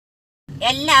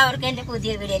എല്ലാവർക്കും എൻ്റെ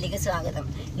പുതിയ വീഡിയോയിലേക്ക് സ്വാഗതം.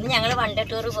 ഇന്ന് ഞങ്ങൾ വൺഡേ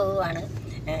ടൂർ പോവുകയാണ്.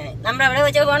 നമ്മൾ എവിടെ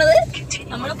വെച്ചാൽ പോണത്?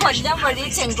 നമ്മൾ കൊല്ലം വഴി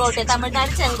ചെങ്കോട്ട,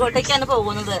 തമിഴ്നാട് ചെങ്കോട്ടയ്ക്കാണ്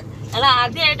പോകുന്നത്. ഞങ്ങൾ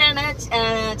ആദ്യമായിട്ടാണ്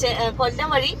കൊല്ലം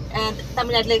വഴി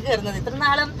തമിഴ്നാട്ടിലേക്ക് കയറുന്നത്. ഇത്ര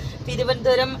നാളും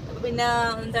തിരുവനന്തപുരം, പിന്നെ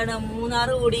എന്താണ്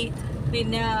മൂന്നാർ കൂടി,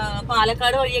 പിന്നെ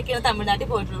പാലക്കാട് വഴിയൊക്കെയാണ് തമിഴ്നാട്ടിൽ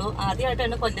പോയിട്ടുള്ളൂ.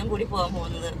 ആദ്യമായിട്ടാണ് കൊല്ലം കൂടി പോകാൻ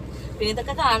പോകുന്നത്. പിന്നെ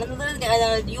ഇതൊക്കെ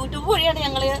കാണുന്നത് യൂട്യൂബ് വഴിയാണ്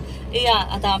ഞങ്ങൾ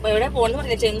എവിടെ പോകുന്നത്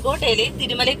പറഞ്ഞില്ല. ചെങ്കോട്ടയില്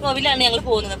തിരുമലക്കോവിലാണ് ഞങ്ങൾ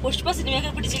പോകുന്നത്. പുഷ്പ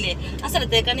സിനിമയൊക്കെ പിടിച്ചില്ലേ, ആ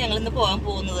സ്ഥലത്തേക്കാണ് ഞങ്ങൾ ഇന്ന് പോകാൻ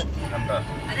പോകുന്നത്.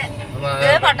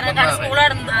 പട്ടണക്കാട്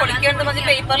സ്കൂളായിരുന്നു, പൊളിക്കേണ്ടത് പറഞ്ഞ്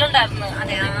പേപ്പറിലുണ്ടായിരുന്നു.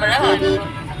 അതെ, ഇപ്പോഴാ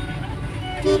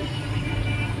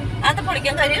അത്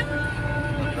പൊളിക്കാൻ കാര്യം.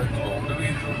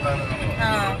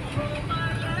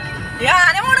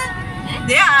 ആന പോണ്,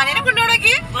 ആനനെ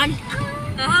കൊണ്ടുപോടേക്ക്.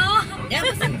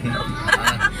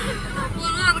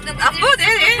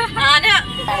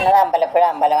 ഞങ്ങൾ അമ്പലപ്പുഴ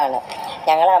അമ്പലമാണ്.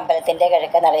 ഞങ്ങൾ അമ്പലത്തിന്റെ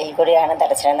കിഴക്ക് നടയിൽ കൂടിയാണ്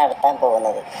ദർശനം നടത്താൻ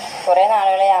പോകുന്നത്. കുറേ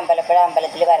നാളുകളെ അമ്പലപ്പുഴ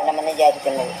അമ്പലത്തിൽ വരണമെന്ന്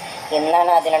വിചാരിക്കുന്നത്.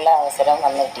 ഇന്നാണ് അതിനുള്ള അവസരം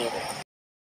വന്നു കിട്ടിയത്.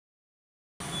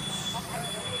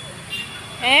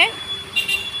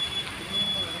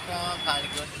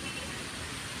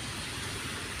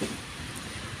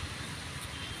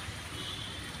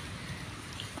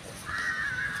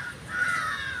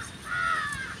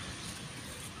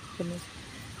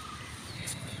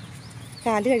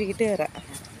 കാല് കഴുകിട്ട് കയറാം.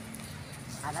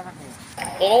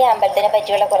 ഇനി അമ്പലത്തിനെ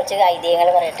പറ്റിയുള്ള കുറച്ച് ഐതിഹ്യങ്ങൾ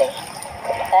പറയട്ടെ.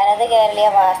 തനത് കേരളീയ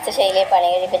വാസ്തുശൈലിയെ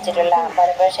പണികഴിപ്പിച്ചിട്ടുള്ള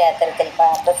അമ്പലപ്പുഴ ക്ഷേത്രത്തിൽ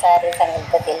പാർത്ഥസാരഥി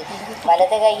സങ്കല്പത്തിൽ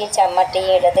വലത് കൈയിൽ ചമ്മട്ടി,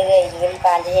 ഇടത് കൈയിൽ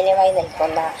പാഞ്ചജന്യമായി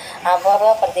നിൽക്കുന്ന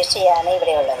അപൂർവ പ്രതിഷ്ഠയാണ്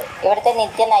ഇവിടെയുള്ളത്. ഇവിടുത്തെ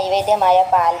നിത്യ നൈവേദ്യമായ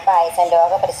പാൽ പായസം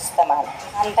ലോക പ്രശസ്തമാണ്.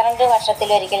 12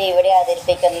 വർഷത്തിലൊരിക്കൽ ഇവിടെ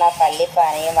അവതരിപ്പിക്കുന്ന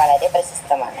പള്ളിപ്പാനയും വളരെ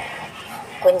പ്രശസ്തമാണ്.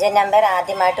 കുഞ്ചൻ നമ്പർ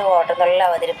ആദ്യമായിട്ട് ഓട്ടംതുള്ളൽ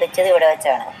അവതരിപ്പിച്ചത് ഇവിടെ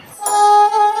വെച്ചാണ്.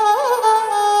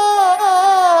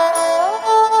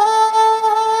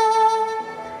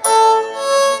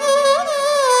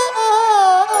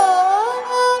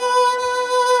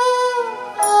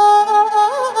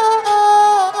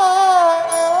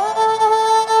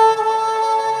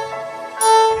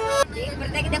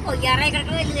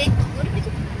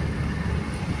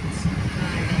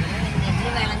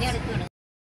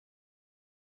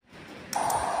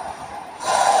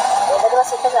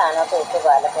 ഇടതുവശത്ത് കാണുന്ന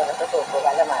തൂക്കുപാലം പുറത്ത്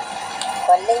തൂക്കുപാലമാണ്.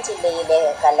 കൊല്ലം ജില്ലയിലെ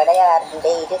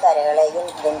കല്ലടയാറിൻ്റെ ഇരുകരകളെയും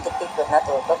ബന്ധിപ്പിക്കുന്ന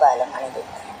തൂക്കുപാലമാണിത്.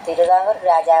 തിരുവിതാംകൂർ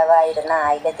രാജാവായിരുന്ന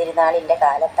ആയില്യത്തിരുനാളിൻ്റെ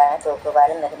കാലത്താണ്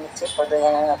തൂക്കുപാലം നിർമ്മിച്ച്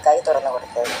പൊതുജനങ്ങൾക്കായി തുറന്നു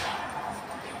കൊടുത്തത്.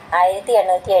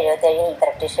 1877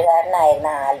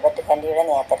 ബ്രിട്ടീഷുകാരനായിരുന്ന ആൽബർട്ട് കൻഡിയുടെ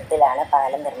നേതൃത്വത്തിലാണ്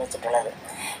പാലം നിർമ്മിച്ചിട്ടുള്ളത്.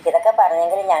 ഇതൊക്കെ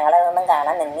പറഞ്ഞെങ്കിലും ഞങ്ങളതൊന്നും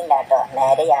കാണാൻ നിന്നില്ല കേട്ടോ.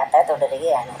 നേരെ യാത്ര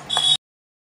തുടരുകയാണ്.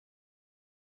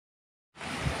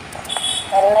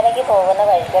 നെന്മലയ്ക്ക് പോകുന്ന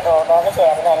വഴിക്ക് റോഡോട്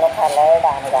ചേർന്ന് തന്നെ കല്ലട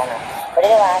ഡാം കാണാം. ഇവിടെ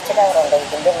ഒരു വാച്ച് ടവറുണ്ട്.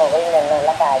 ഇതിൻ്റെ മുകളിൽ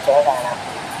നിന്നുള്ള കാഴ്ചകൾ കാണാം.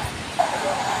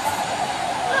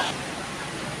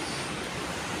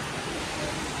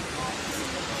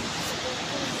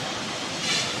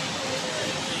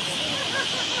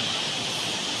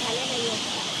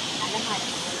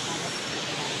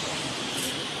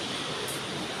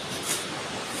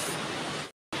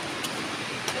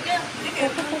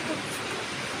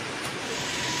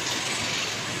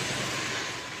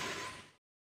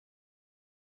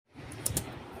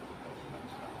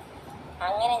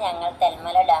 അങ്ങനെ ഞങ്ങൾ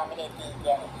തെന്മല ഡാമിൽ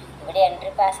എത്തിയിരിക്കുകയാണ്. ഇവിടെ എൻട്രി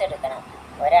പാസ് എടുക്കണം.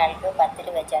 ഒരാൾക്ക് 10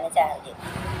 രൂപ വെച്ചാണ് ചാർജ്.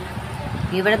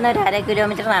 ഇവിടുന്ന് ഒരു 1/2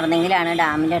 കിലോമീറ്റർ നടന്നെങ്കിലാണ്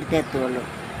ഡാമിൻ്റെ അടുത്ത് എത്തുകയുള്ളൂ.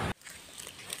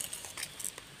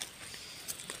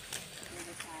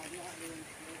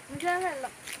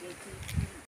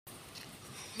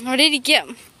 അവിടെ ഇരിക്കാം.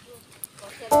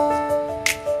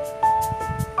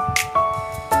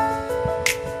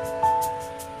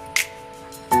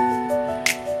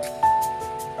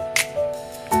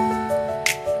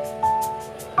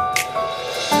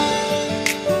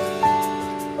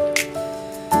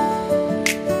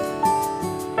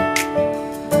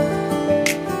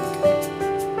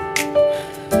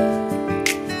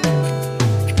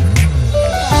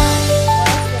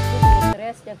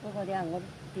 അങ്ങോട്ട്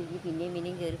തിരിഞ്ഞ്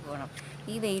പിന്നെയും കയറി പോകണം.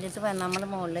 ഈ വെയിലത്ത് നമ്മൾ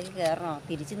മുകളിലേക്ക് കയറണോ,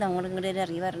 തിരിച്ച് അങ്ങോട്ടും ഇങ്ങോട്ട്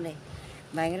ഇറങ്ങി വരണ്ടേ?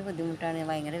 ഭയങ്കര ബുദ്ധിമുട്ടാണ്.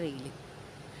 ഭയങ്കര വെയിൽ.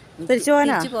 തിരിച്ചു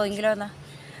പോയെങ്കിലോ?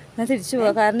 എന്നാൽ തിരിച്ചു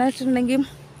പോവാം. കാരണം വെച്ചിട്ടുണ്ടെങ്കിൽ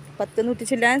 10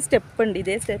 നൂറ്റിച്ചില്ലാൻ സ്റ്റെപ്പ് ഉണ്ട്.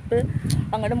 ഇതേ സ്റ്റെപ്പ്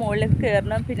അങ്ങോട്ട് മുകളിലേക്ക്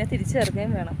കയറണം, പിന്നെ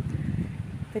തിരിച്ചിറങ്ങുകയും വേണം.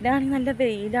 പിന്നെ ആണെങ്കിൽ നല്ല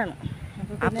വെയിലാണ്.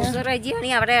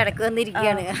 അവിടെ ഇടക്ക്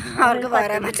വന്നിരിക്കുകയാണ്. അവർക്ക്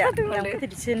പറയാൻ പറ്റില്ല.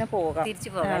 തിരിച്ച് തന്നെ പോകാം. തിരിച്ചു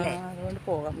പോകാം. അതുകൊണ്ട്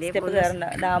പോകാം. സ്റ്റെപ്പ് കയറണ്ട.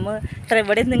 ഡാം ഇത്ര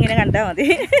ഇവിടെ നിന്ന് ഇങ്ങനെ കണ്ടാൽ മതി.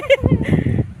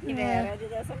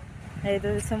 ഏത്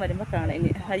ദിവസം വരുമ്പോൾ കാണാം.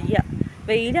 ഇനി അയ്യ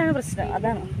വെയിലാണ് പ്രശ്നം.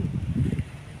 അതാണ്.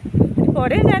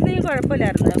 കുടയുണ്ടായിരുന്നെങ്കിൽ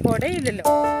കുഴപ്പമില്ലായിരുന്നു. കുടയില്ലല്ലോ.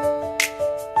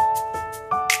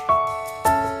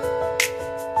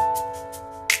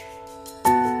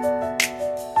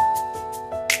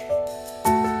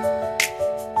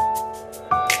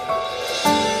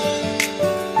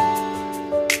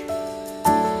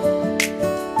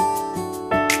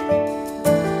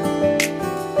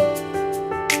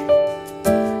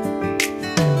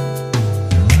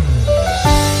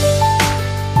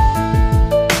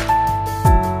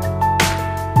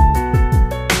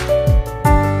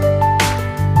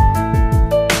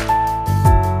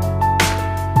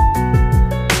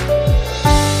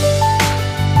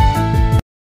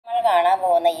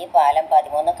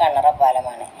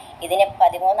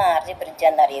 ജോർജ് ബ്രിഡ്ജ്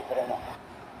എന്നറിയപ്പെടുന്നു.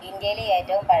 ഇന്ത്യയിലെ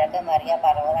ഏറ്റവും പഴക്കമേറിയ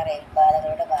പർവ്വത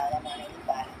റെയിൽപാതകളുടെ ഭാഗമാണ് ഈ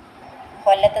പാലം.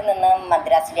 കൊല്ലത്ത് നിന്ന്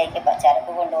മദ്രാസിലേക്ക്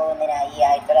ചരക്ക് കൊണ്ടുപോകുന്നതിനായി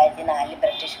 1904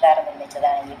 ബ്രിട്ടീഷുകാർ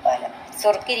നിർമ്മിച്ചതാണ് ഈ പാലം.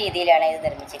 സുർക്കി രീതിയിലാണ് ഇത്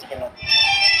നിർമ്മിച്ചിരിക്കുന്നത്.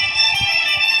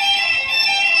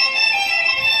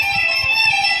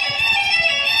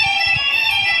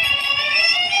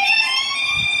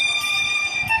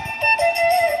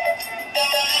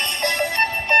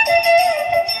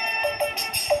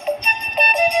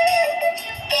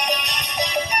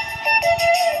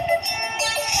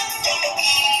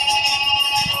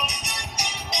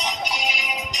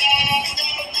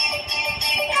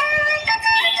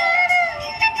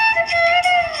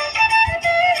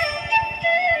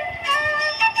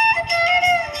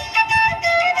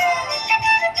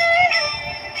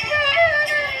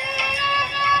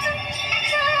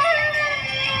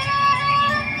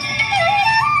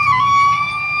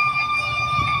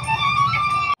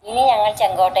 ഇനി ഞങ്ങൾ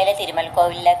ചെങ്കോട്ടയിലെ തിരുമൽ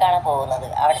കോവിലിലേക്കാണ് പോകുന്നത്.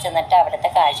 അവിടെ ചെന്നിട്ട്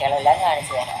അവിടുത്തെ കാഴ്ചകളെല്ലാം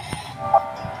കാണിച്ചു തരാം.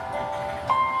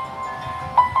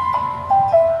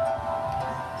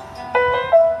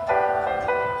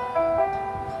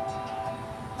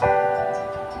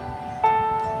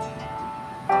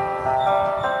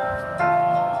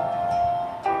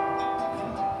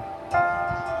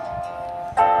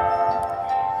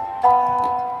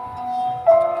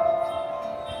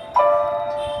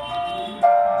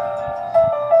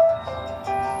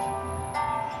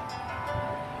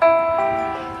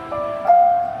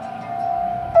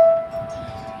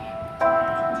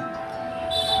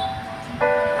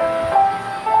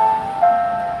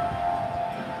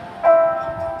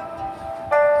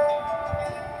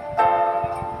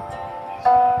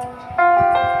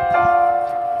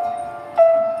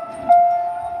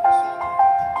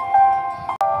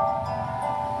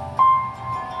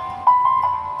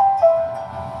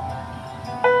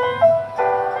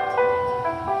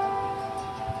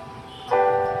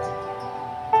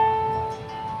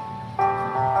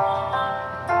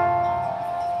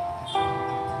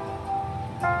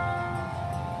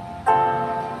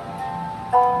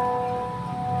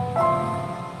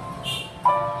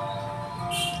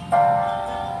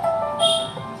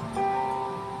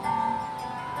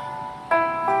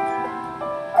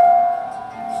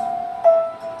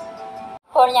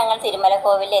 ഇപ്പോൾ ഞങ്ങൾ തിരുമല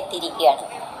കോവിലിൽ എത്തിയിരിക്കുകയാണ്.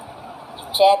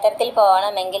 ക്ഷേത്രത്തിൽ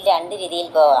പോകണമെങ്കിൽ 2 രീതിയിൽ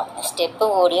പോകാം. സ്റ്റെപ്പ്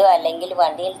കൂടിയോ അല്ലെങ്കിൽ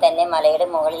വണ്ടിയിൽ തന്നെ മലയുടെ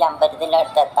മുകളിൽ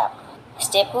അമ്പലത്തിനടുത്തെത്താം.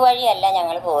 സ്റ്റെപ്പ് വഴിയല്ല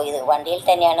ഞങ്ങൾ പോയത്, വണ്ടിയിൽ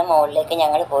തന്നെയാണ് മുകളിലേക്ക്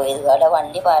ഞങ്ങൾ പോയത്. അവിടെ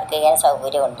വണ്ടി പാർക്ക് ചെയ്യാൻ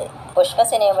സൗകര്യമുണ്ട്. പുഷ്പ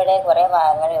സിനിമയുടെ കുറേ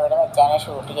ഭാഗങ്ങൾ ഇവിടെ വെച്ചാണ്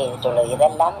ഷൂട്ട് ചെയ്തിട്ടുള്ളത്.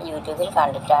 ഇതെല്ലാം യൂട്യൂബിൽ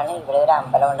കണ്ടിട്ടാണ് ഇവിടെ ഒരു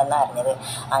അമ്പലം ഉണ്ടെന്ന് അറിഞ്ഞത്.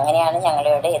 അങ്ങനെയാണ്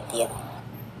ഞങ്ങളിവിടെ എത്തിയത്.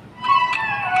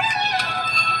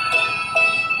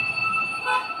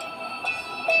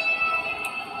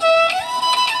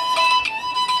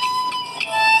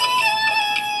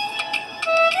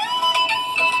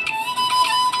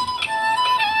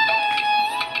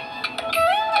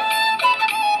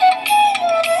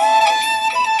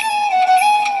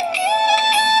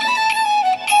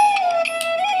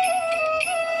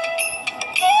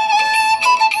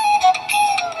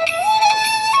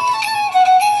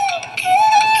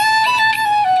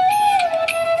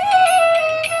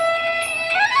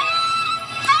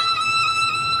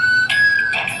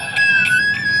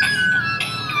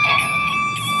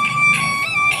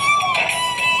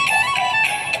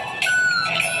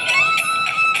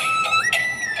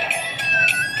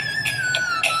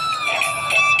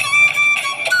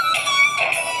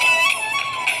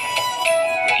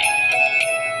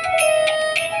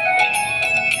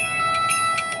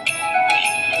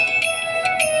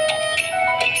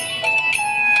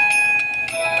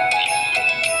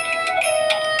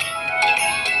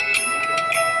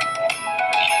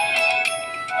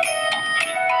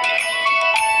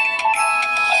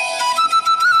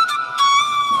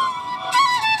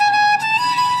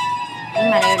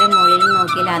 മലയുടെ മുകളിൽ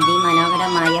നോക്കിയാൽ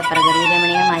അതിമനോഹരമായ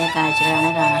പ്രകൃതിരമണീയമായ കാഴ്ചകളാണ്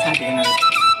കാണാൻ സാധിക്കുന്നത്.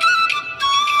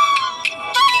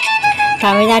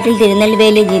 തമിഴ്നാട്ടിൽ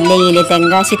തിരുനെൽവേലി ജില്ലയിലെ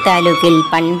തെങ്കാശി താലൂക്കിൽ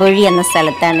പൺപൊഴി എന്ന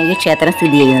സ്ഥലത്താണ് ഈ ക്ഷേത്രം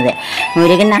സ്ഥിതി ചെയ്യുന്നത്.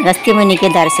 മുരുകൻ അഗസ്ത്യമുനിക്ക്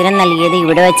ദർശനം നൽകിയത്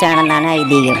ഇവിടെ വെച്ചാണെന്നാണ്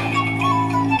ഐതിഹ്യം.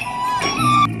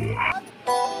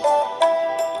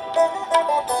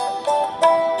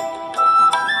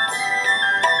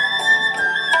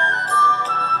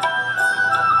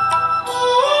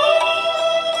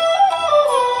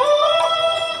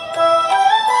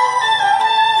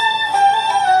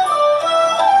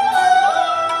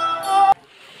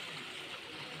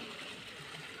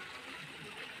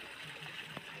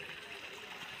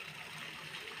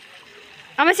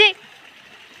 അമ്മച്ചി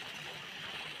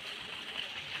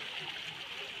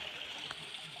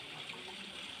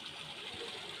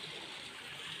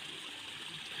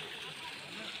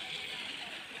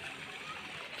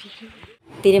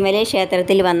തിരുമല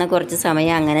ക്ഷേത്രത്തിൽ വന്ന കുറച്ച്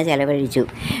സമയം അങ്ങനെ ചെലവഴിച്ചു.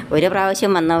 ഒരു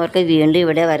പ്രാവശ്യം വന്നവർക്ക് വീണ്ടും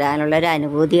ഇവിടെ വരാനുള്ളൊരു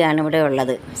അനുഭൂതിയാണ് ഇവിടെ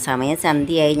ഉള്ളത്. സമയം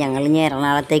സന്ധ്യയായി. ഞങ്ങൾ ഇനി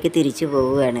എറണാകുളത്തേക്ക് തിരിച്ചു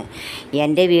പോവുകയാണ്.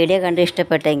 എൻ്റെ വീഡിയോ കണ്ട്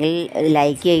ഇഷ്ടപ്പെട്ടെങ്കിൽ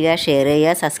ലൈക്ക് ചെയ്യുക, ഷെയർ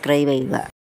ചെയ്യുക, സബ്സ്ക്രൈബ് ചെയ്യുക.